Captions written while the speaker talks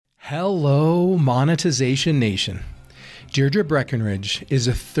Hello, Monetization Nation. Deirdre Breakenridge is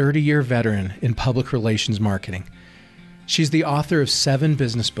a 30-year veteran in public relations marketing. She's the author of 7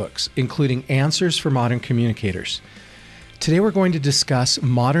 business books, including Answers for Modern Communicators. Today we're going to discuss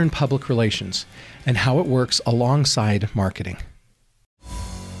modern public relations and how it works alongside marketing.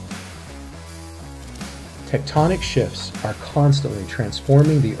 Tectonic shifts are constantly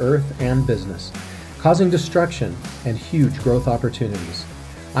transforming the earth and business, causing destruction and huge growth opportunities.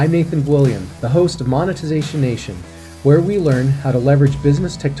 I'm Nathan William, the host of Monetization Nation, where we learn how to leverage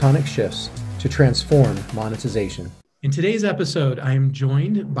business tectonic shifts to transform monetization. In today's episode, I am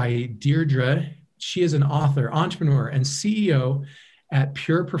joined by Deirdre. She is an author, entrepreneur, and CEO at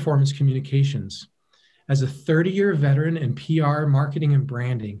Pure Performance Communications. As a 30-year veteran in PR, marketing, and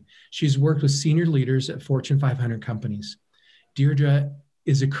branding, she's worked with senior leaders at Fortune 500 companies. Deirdre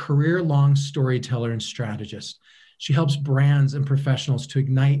is a career-long storyteller and strategist. She helps brands and professionals to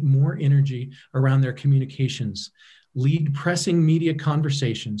ignite more energy around their communications, lead pressing media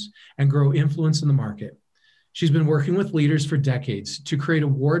conversations, and grow influence in the market. She's been working with leaders for decades to create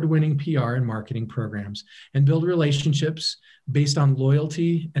award-winning PR and marketing programs and build relationships based on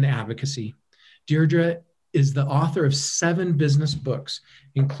loyalty and advocacy. Deirdre is the author of 7 business books,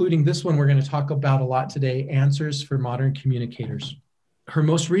 including this one we're going to talk about a lot today, Answers for Modern Communicators. Her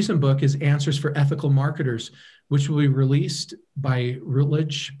most recent book is Answers for Ethical Marketers, which will be released by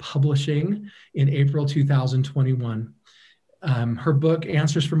Routledge Publishing in April 2021. Her book,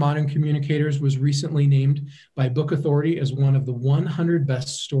 Answers for Modern Communicators, was recently named by Book Authority as one of the 100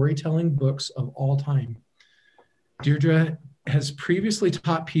 best storytelling books of all time. Deirdre has previously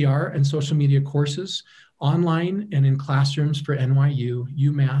taught PR and social media courses online and in classrooms for NYU,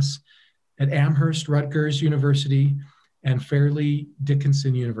 UMass, at Amherst Rutgers University, and Fairleigh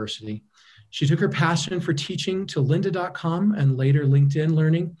Dickinson University. She took her passion for teaching to lynda.com and later LinkedIn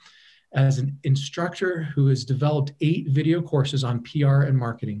Learning as an instructor who has developed 8 video courses on PR and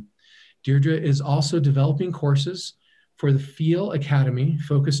marketing. Deirdre is also developing courses for the Feel Academy,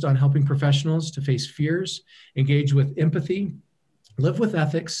 focused on helping professionals to face fears, engage with empathy, live with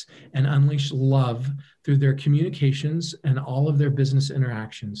ethics, and unleash love through their communications and all of their business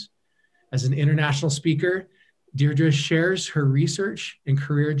interactions. As an international speaker, Deirdre shares her research and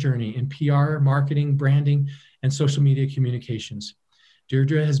career journey in PR, marketing, branding, and social media communications.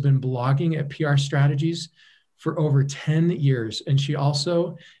 Deirdre has been blogging at PR Strategies for over 10 years, and she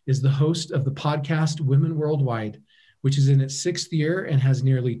also is the host of the podcast Women Worldwide, which is in its 6th year and has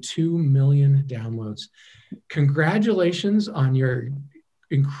nearly 2 million downloads. Congratulations on your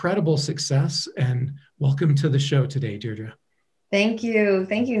incredible success, and welcome to the show today, Deirdre. Thank you.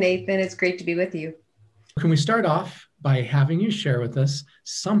 Thank you, Nathan. It's great to be with you. Can we start off by having you share with us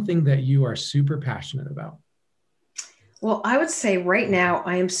something that you are super passionate about? Well, I would say right now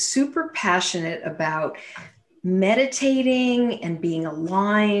I am super passionate about meditating and being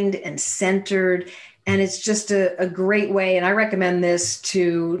aligned and centered. And it's just a great way. And I recommend this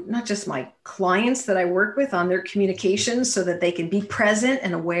to not just my clients that I work with on their communications so that they can be present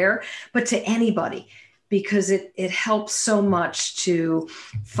and aware, but to anybody, because it helps so much to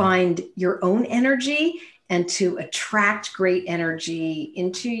find your own energy and to attract great energy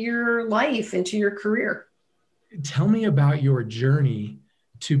into your life, into your career. Tell me about your journey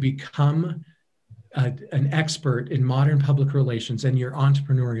to become an expert in modern public relations and your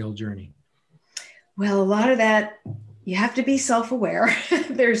entrepreneurial journey. Well, a lot of that, you have to be self-aware.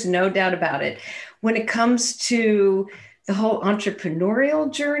 There's no doubt about it. When it comes to the whole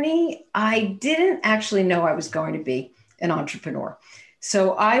entrepreneurial journey, I didn't actually know I was going to be an entrepreneur.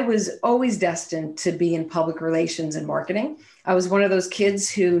 So I was always destined to be in public relations and marketing. I was one of those kids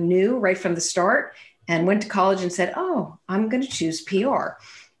who knew right from the start and went to college and said, oh, I'm going to choose PR.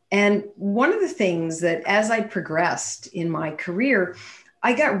 And one of the things that as I progressed in my career,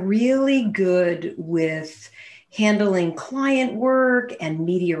 I got really good with handling client work and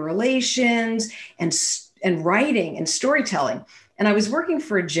media relations and writing and storytelling. And I was working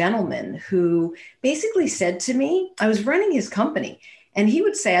for a gentleman who basically said to me, I was running his company, and he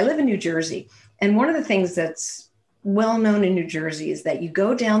would say, I live in New Jersey. And one of the things that's well known in New Jersey is that you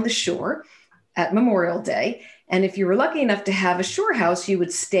go down the shore at Memorial Day. And if you were lucky enough to have a shore house, you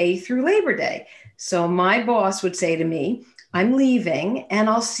would stay through Labor Day. So my boss would say to me, I'm leaving and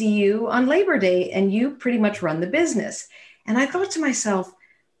I'll see you on Labor Day, and you pretty much run the business. And I thought to myself,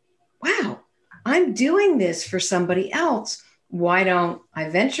 wow, I'm doing this for somebody else. Why don't I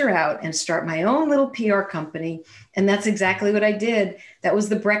venture out and start my own little PR company? And that's exactly what I did. That was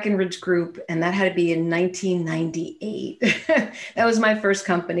the Breakenridge Group, and that had to be in 1998. That was my first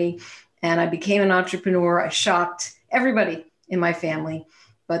company, and I became an entrepreneur. I shocked everybody in my family.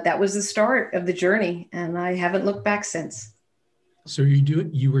 But that was the start of the journey, and I haven't looked back since. So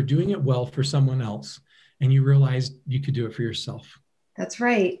you were doing it well for someone else, and you realized you could do it for yourself. That's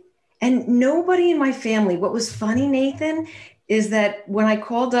right. And nobody in my family, what was funny, Nathan, is that when I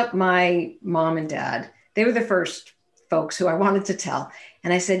called up my mom and dad, they were the first folks who I wanted to tell.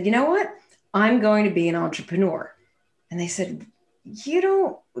 And I said, you know what? I'm going to be an entrepreneur. And they said,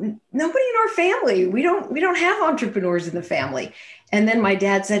 nobody in our family, we don't have entrepreneurs in the family. And then my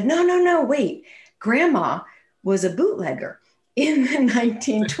dad said, no, wait, grandma was a bootlegger in the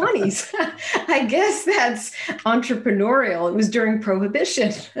 1920s. I guess that's entrepreneurial. It was during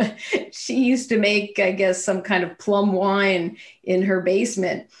Prohibition. She used to make, I guess, some kind of plum wine in her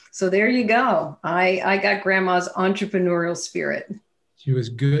basement. So there you go. I got grandma's entrepreneurial spirit. She was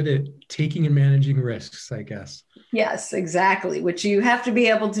good at taking and managing risks, I guess. Yes, exactly, which you have to be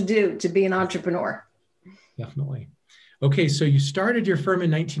able to do to be an entrepreneur. Definitely. Okay, so you started your firm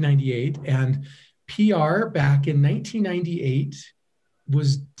in 1998, and PR back in 1998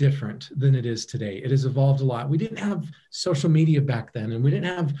 was different than it is today. It has evolved a lot. We didn't have social media back then, and we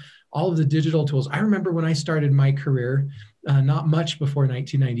didn't have all of the digital tools. I remember when I started my career, not much before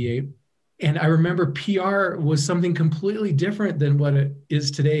 1998, and I remember PR was something completely different than what it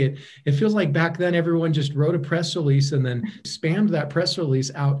is today. It feels like back then everyone just wrote a press release and then spammed that press release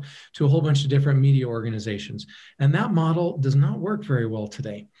out to a whole bunch of different media organizations. And that model does not work very well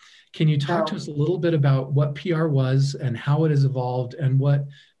today. Can you talk to us a little bit about what PR was and how it has evolved and what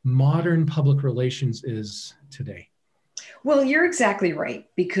modern public relations is today? Well, you're exactly right,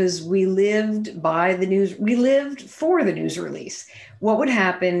 because we lived by the news. We lived for the news release. What would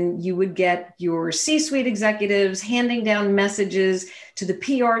happen? You would get your C-suite executives handing down messages to the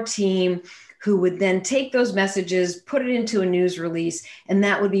PR team, who would then take those messages, put it into a news release, and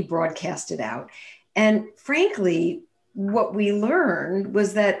that would be broadcasted out. And frankly, what we learned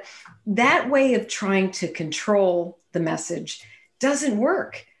was that way of trying to control the message doesn't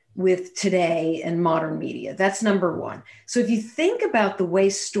work with today and modern media. That's number one. So if you think about the way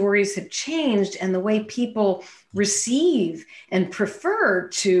stories have changed and the way people receive and prefer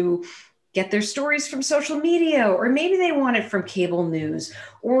to get their stories from social media, or maybe they want it from cable news,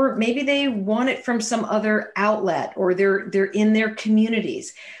 or maybe they want it from some other outlet, or they're in their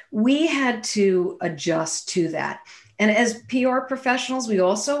communities, we had to adjust to that. And as PR professionals, we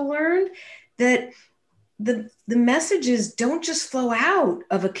also learned that the messages don't just flow out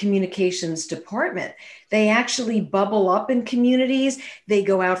of a communications department. They actually bubble up in communities. They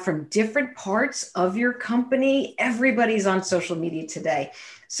go out from different parts of your company. Everybody's on social media today.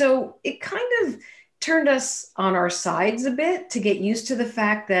 So it kind of turned us on our sides a bit to get used to the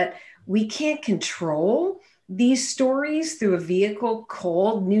fact that we can't control these stories through a vehicle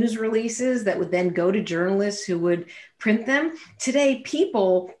called news releases that would then go to journalists who would print them. Today,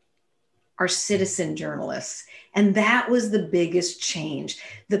 people are citizen journalists. And that was the biggest change.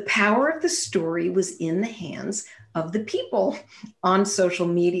 The power of the story was in the hands of the people on social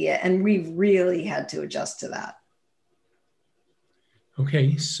media. And we really had to adjust to that.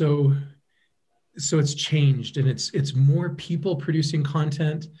 Okay, so it's changed, and it's more people producing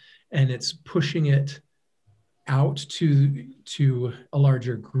content, and it's pushing it out to a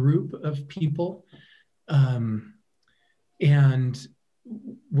larger group of people. And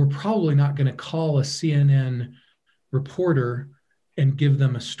we're probably not going to call a CNN reporter and give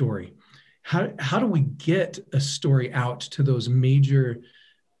them a story. How do we get a story out to those major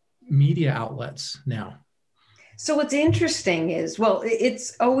media outlets now? So what's interesting is, well,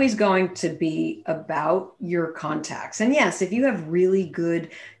 it's always going to be about your contacts. And yes, if you have really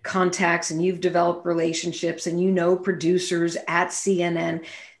good contacts and you've developed relationships and you know producers at CNN,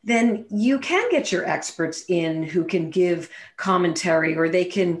 then you can get your experts in who can give commentary, or they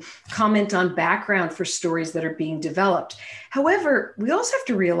can comment on background for stories that are being developed. However, we also have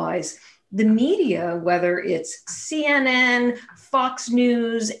to realize the media, whether it's CNN, Fox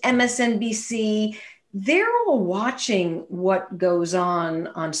News, MSNBC, they're all watching what goes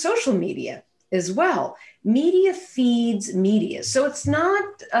on social media as well. Media feeds media. So it's not,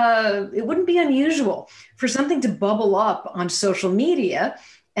 it wouldn't be unusual for something to bubble up on social media,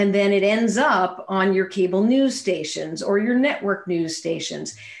 and then it ends up on your cable news stations or your network news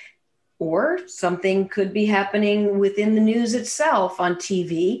stations. Or something could be happening within the news itself on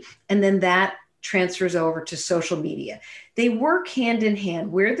TV, and then that transfers over to social media. They work hand in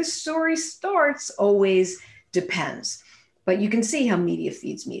hand. Where the story starts always depends, but you can see how media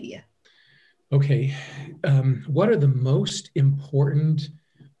feeds media. Okay. What are the most important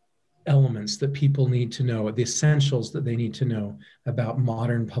elements that people need to know, the essentials that they need to know about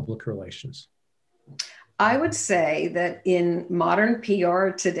modern public relations? I would say that in modern PR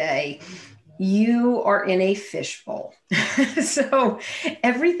today, you are in a fishbowl. So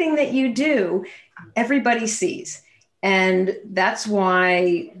everything that you do, everybody sees. And that's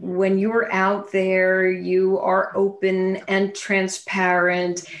why when you're out there, you are open and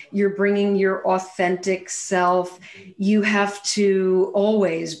transparent. You're bringing your authentic self. You have to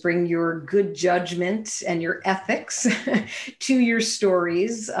always bring your good judgment and your ethics to your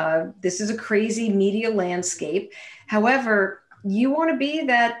stories. This is a crazy media landscape. However, you want to be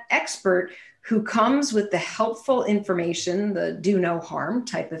that expert who comes with the helpful information, the do no harm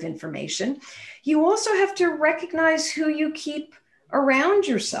type of information. You also have to recognize who you keep around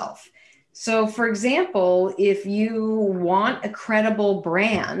yourself. So, for example, if you want a credible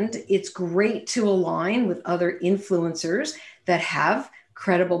brand, it's great to align with other influencers that have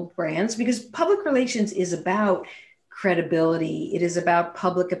credible brands, because public relations is about credibility. It is about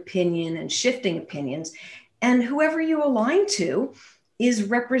public opinion and shifting opinions. And whoever you align to is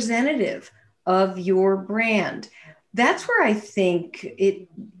representative of your brand. That's where I think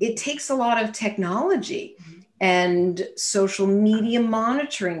it takes a lot of technology and social media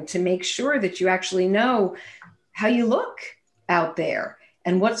monitoring to make sure that you actually know how you look out there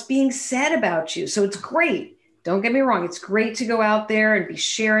and what's being said about you. So it's great. Don't get me wrong. It's great to go out there and be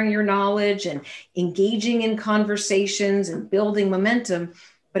sharing your knowledge and engaging in conversations and building momentum.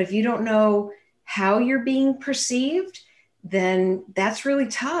 But if you don't know how you're being perceived, then that's really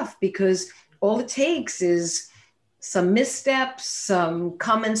tough, because all it takes is some missteps, some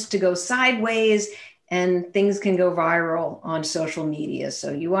comments to go sideways, and things can go viral on social media.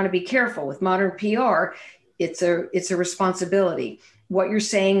 So you want to be careful with modern PR. It's a responsibility. What you're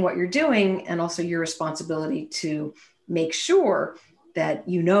saying, what you're doing, and also your responsibility to make sure that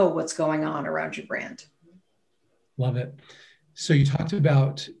you know what's going on around your brand. Love it. So you talked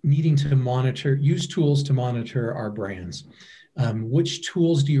about needing to use tools to monitor our brands. Which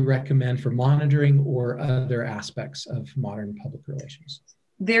tools do you recommend for monitoring or other aspects of modern public relations?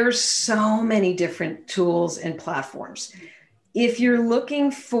 There's so many different tools and platforms. If you're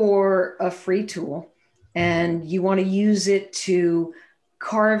looking for a free tool and you want to use it to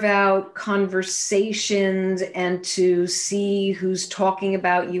carve out conversations and to see who's talking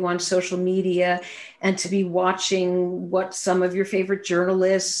about you on social media and to be watching what some of your favorite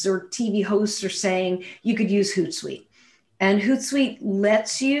journalists or TV hosts are saying, you could use Hootsuite. And Hootsuite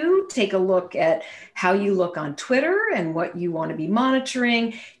lets you take a look at how you look on Twitter and what you want to be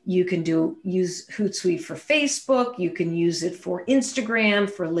monitoring. You can use Hootsuite for Facebook. You can use it for Instagram,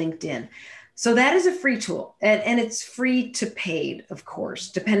 for LinkedIn. So that is a free tool, and it's free to paid, of course,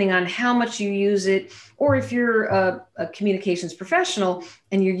 depending on how much you use it. Or if you're a communications professional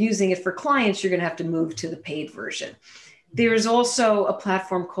and you're using it for clients, you're going to have to move to the paid version. There's also a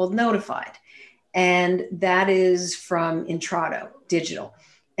platform called Notified, and that is from Intrado Digital.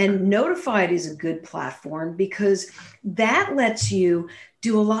 And Notified is a good platform because that lets you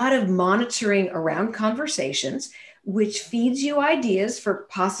do a lot of monitoring around conversations, which feeds you ideas for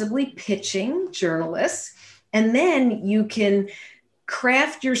possibly pitching journalists. And then you can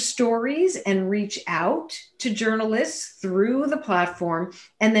craft your stories and reach out to journalists through the platform,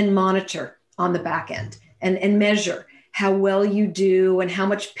 and then monitor on the back end and measure how well you do and how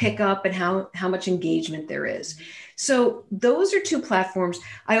much pickup and how much engagement there is. So those are two platforms.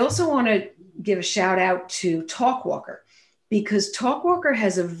 I also want to give a shout out to Talkwalker, because Talkwalker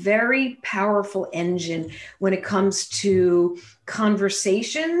has a very powerful engine when it comes to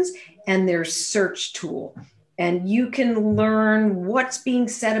conversations and their search tool. And you can learn what's being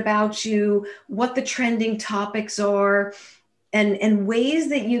said about you, what the trending topics are, and ways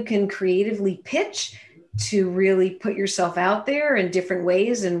that you can creatively pitch to really put yourself out there in different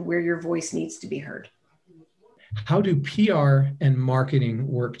ways and where your voice needs to be heard. How do PR and marketing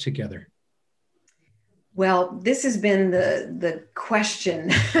work together? Well, this has been the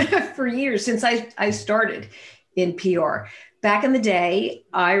question for years since I started in PR. Back in the day,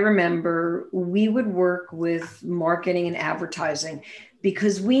 I remember we would work with marketing and advertising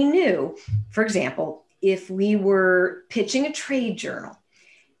because we knew, for example, if we were pitching a trade journal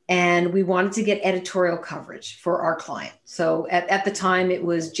and we wanted to get editorial coverage for our client. So at the time, it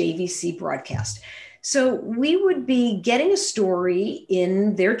was JVC Broadcast. So we would be getting a story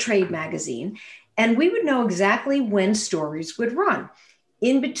in their trade magazine, and we would know exactly when stories would run.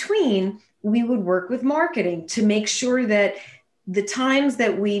 In between, we would work with marketing to make sure that the times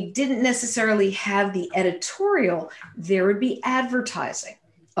that we didn't necessarily have the editorial, there would be advertising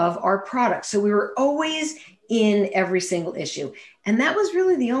of our products. So we were always in every single issue. And that was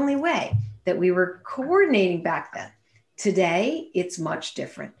really the only way that we were coordinating back then. Today, it's much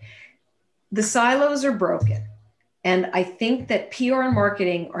different. the silos are broken. And I think that PR and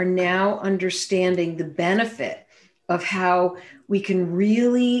marketing are now understanding the benefit of how we can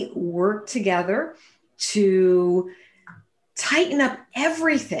really work together to tighten up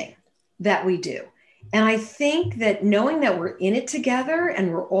everything that we do. And I think that knowing that we're in it together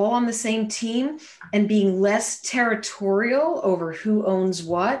and we're all on the same team and being less territorial over who owns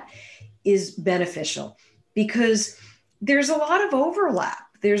what is beneficial, because there's a lot of overlap.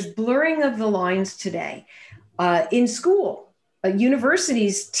 There's blurring of the lines today. In school,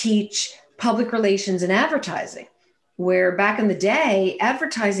 universities teach public relations and advertising, where back in the day,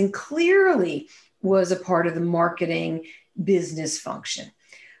 advertising clearly was a part of the marketing business function.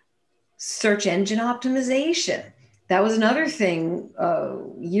 Search engine optimization. That was another thing.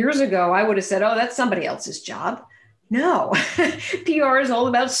 Years ago, I would have said, oh, that's somebody else's job. No, PR is all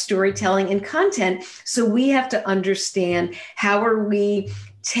about storytelling and content. So we have to understand, how are we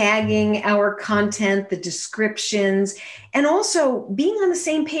tagging our content, the descriptions, and also being on the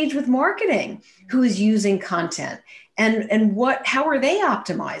same page with marketing, who is using content, and how are they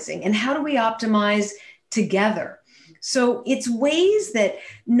optimizing, and how do we optimize together? So it's ways that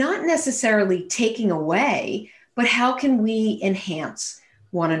not necessarily taking away, but how can we enhance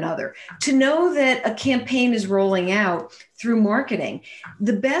one another? To know that a campaign is rolling out through marketing,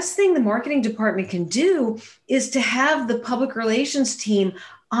 the best thing the marketing department can do is to have the public relations team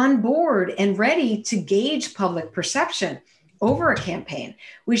on board and ready to gauge public perception over a campaign.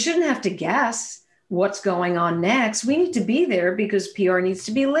 We shouldn't have to guess what's going on next. We need to be there because PR needs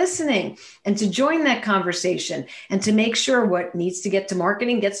to be listening and to join that conversation and to make sure what needs to get to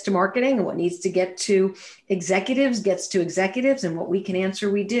marketing gets to marketing, and what needs to get to executives gets to executives, and what we can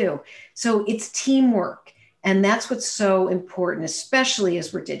answer, we do. So it's teamwork. And that's what's so important, especially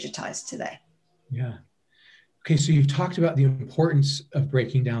as we're digitized today. Yeah. Okay, so you've talked about the importance of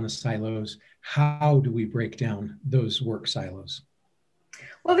breaking down the silos. How do we break down those work silos?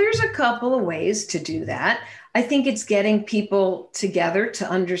 Well, there's a couple of ways to do that. I think it's getting people together to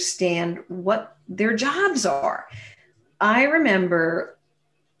understand what their jobs are. I remember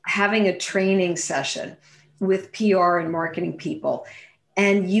having a training session with PR and marketing people,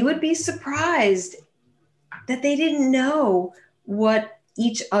 and you would be surprised that they didn't know what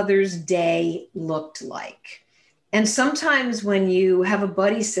each other's day looked like. And sometimes when you have a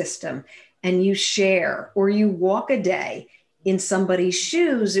buddy system and you share, or you walk a day in somebody's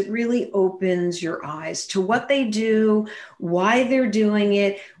shoes, it really opens your eyes to what they do, why they're doing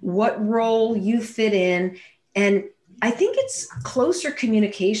it, what role you fit in. And I think it's closer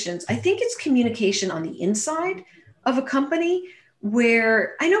communications. I think it's communication on the inside of a company,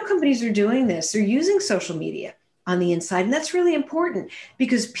 where I know companies are doing this. They're using social media on the inside. And that's really important,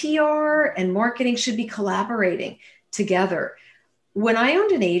 because PR and marketing should be collaborating together. When I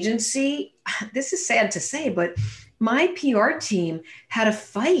owned an agency, this is sad to say, but my PR team had a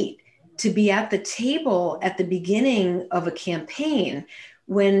fight to be at the table at the beginning of a campaign,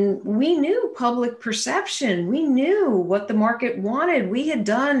 when we knew public perception, we knew what the market wanted. We had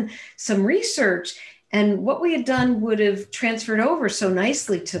done some research, and what we had done would have transferred over so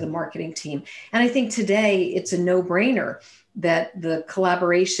nicely to the marketing team. And I think today it's a no-brainer that the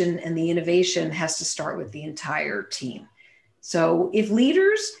collaboration and the innovation has to start with the entire team. So if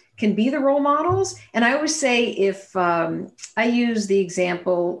leaders can be the role models, and I always say, if I use the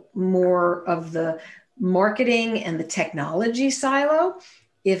example more of the marketing and the technology silo,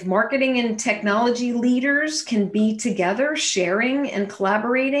 if marketing and technology leaders can be together, sharing and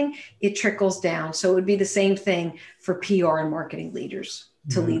collaborating, it trickles down. So it would be the same thing for PR and marketing leaders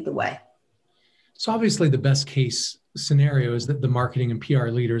to lead the way. So obviously the best case scenario is that the marketing and PR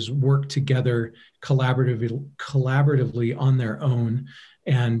leaders work together collaboratively on their own,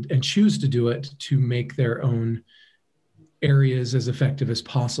 and choose to do it to make their own areas as effective as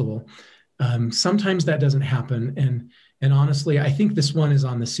possible. Sometimes that doesn't happen. And honestly, I think this one is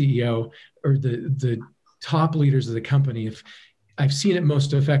on the CEO or the top leaders of the company. If I've seen it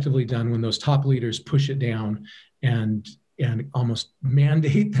most effectively done when those top leaders push it down and almost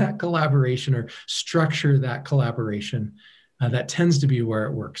mandate that collaboration or structure that collaboration. That tends to be where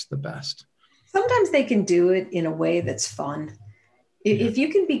it works the best. Sometimes they can do it in a way that's fun. If you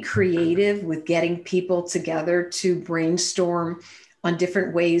can be creative with getting people together to brainstorm on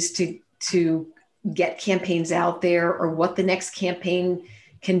different ways to get campaigns out there, or what the next campaign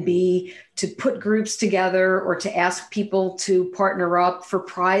can be, to put groups together, or to ask people to partner up for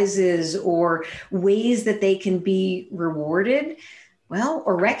prizes or ways that they can be rewarded, well,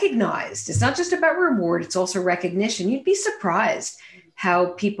 or recognized. It's not just about reward, it's also recognition. You'd be surprised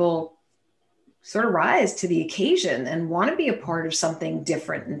how people sort of rise to the occasion and want to be a part of something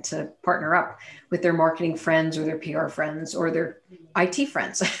different and to partner up with their marketing friends or their PR friends or their IT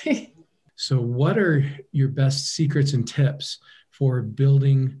friends. So what are your best secrets and tips for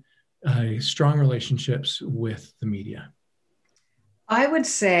building strong relationships with the media? I would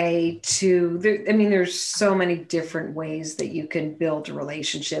say there's so many different ways that you can build a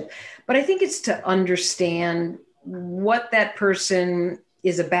relationship, but I think it's to understand what that person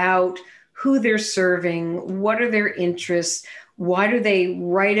is about, who they're serving, what are their interests, why do they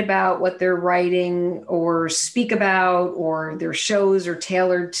write about what they're writing or speak about, or their shows are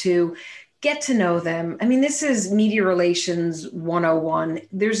tailored to. Get to know them. I mean, this is media relations 101.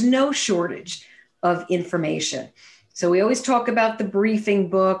 There's no shortage of information. So we always talk about the briefing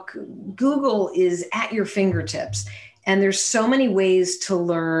book. Google is at your fingertips, and there's so many ways to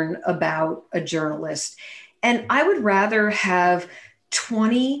learn about a journalist. And I would rather have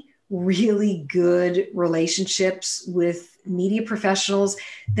 20 really good relationships with media professionals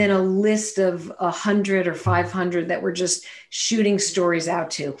than a list of 100 or 500 that we're just shooting stories out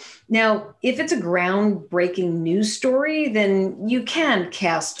to. Now, if it's a groundbreaking news story, then you can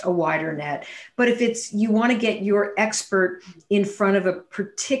cast a wider net. But if you want to get your expert in front of a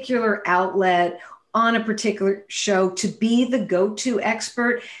particular outlet on a particular show to be the go-to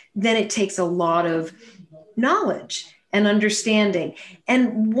expert, then it takes a lot of knowledge and understanding.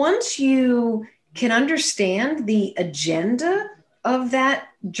 And once you can understand the agenda of that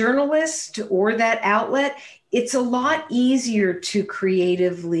journalist or that outlet, it's a lot easier to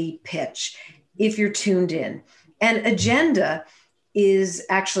creatively pitch if you're tuned in. And agenda is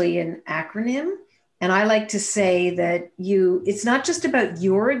actually an acronym. And I like to say that it's not just about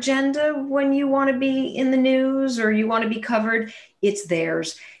your agenda when you want to be in the news or you want to be covered, it's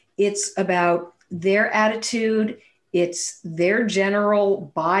theirs. It's about their attitude. It's their general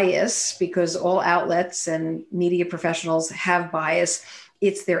bias, because all outlets and media professionals have bias.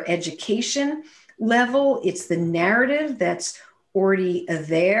 It's their education level. It's the narrative that's already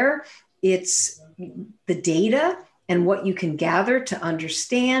there. It's the data and what you can gather to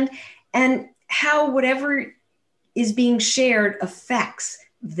understand, and how whatever is being shared affects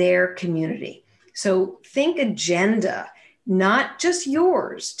their community. So think agenda, not just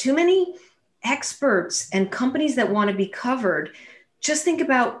yours. Too many experts and companies that want to be covered just think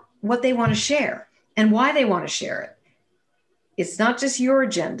about what they want to share and why they want to share it. It's not just your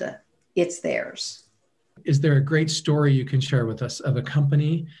agenda, it's theirs. Is there a great story you can share with us of a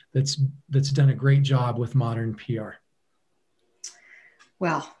company that's done a great job with modern PR?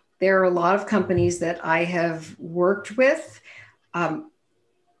 Well, there are a lot of companies that I have worked with. I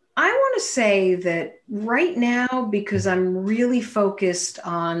want to say that right now, because I'm really focused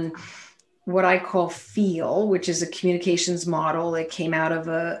on what I call FEEL, which is a communications model that came out of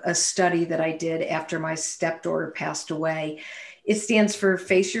a study that I did after my stepdaughter passed away. It stands for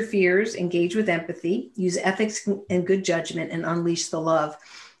Face Your Fears, Engage with Empathy, Use Ethics and Good Judgment, and Unleash the Love.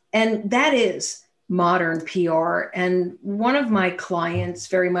 And that is modern PR. And one of my clients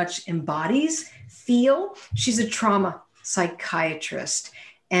very much embodies FEEL. She's a trauma psychiatrist,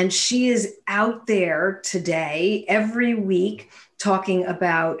 and she is out there today every week talking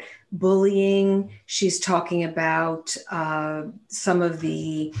about bullying. She's talking about some of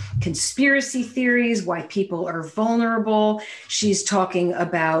the conspiracy theories, why people are vulnerable. She's talking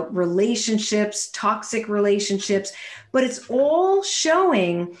about relationships, toxic relationships, but it's all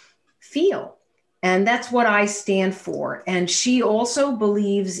showing FEEL. And that's what I stand for. And she also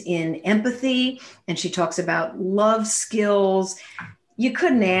believes in empathy, and she talks about love skills. You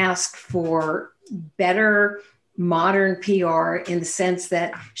couldn't ask for better modern PR in the sense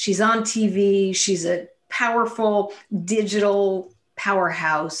that she's on TV, she's a powerful digital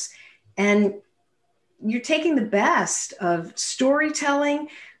powerhouse, and you're taking the best of storytelling,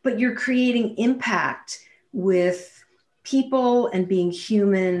 but you're creating impact with people and being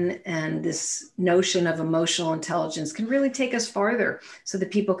human. And this notion of emotional intelligence can really take us farther so that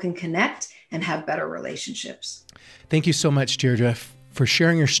people can connect and have better relationships. Thank you so much, Deirdre, for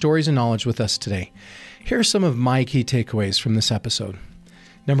sharing your stories and knowledge with us today. Here are some of my key takeaways from this episode.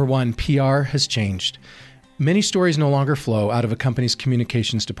 Number one, PR has changed. Many stories no longer flow out of a company's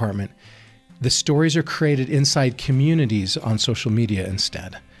communications department. The stories are created inside communities on social media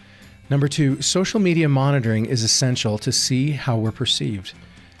instead. Number two, social media monitoring is essential to see how we're perceived.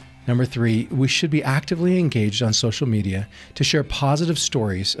 Number three, we should be actively engaged on social media to share positive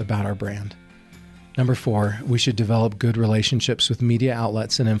stories about our brand. Number four, we should develop good relationships with media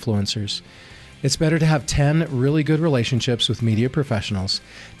outlets and influencers. It's better to have 10 really good relationships with media professionals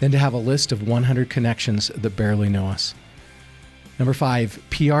than to have a list of 100 connections that barely know us. Number 5,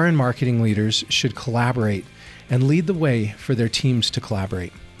 PR and marketing leaders should collaborate and lead the way for their teams to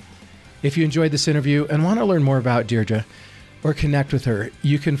collaborate. If you enjoyed this interview and want to learn more about Deirdre or connect with her,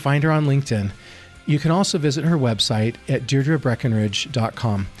 you can find her on LinkedIn. You can also visit her website at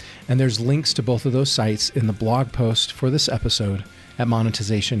deirdrebreakenridge.com, and there's links to both of those sites in the blog post for this episode at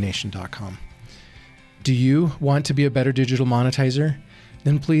monetizationnation.com. Do you want to be a better digital monetizer?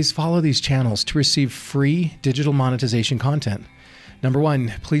 Then please follow these channels to receive free digital monetization content. Number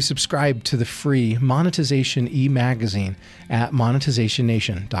 1, please subscribe to the free Monetization e-magazine at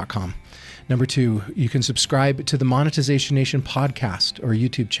monetizationnation.com. Number 2, you can subscribe to the Monetization Nation podcast or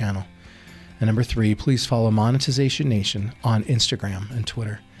YouTube channel. And number 3, please follow Monetization Nation on Instagram and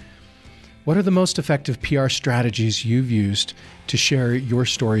Twitter. What are the most effective PR strategies you've used to share your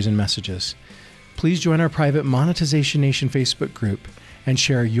stories and messages? Please join our private Monetization Nation Facebook group and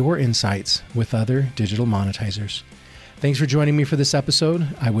share your insights with other digital monetizers. Thanks for joining me for this episode.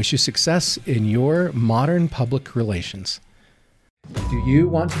 I wish you success in your modern public relations. Do you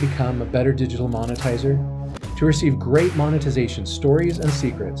want to become a better digital monetizer? To receive great monetization stories and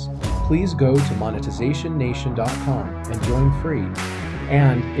secrets, please go to monetizationnation.com and join free.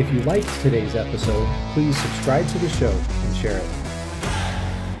 And if you liked today's episode, please subscribe to the show and share it.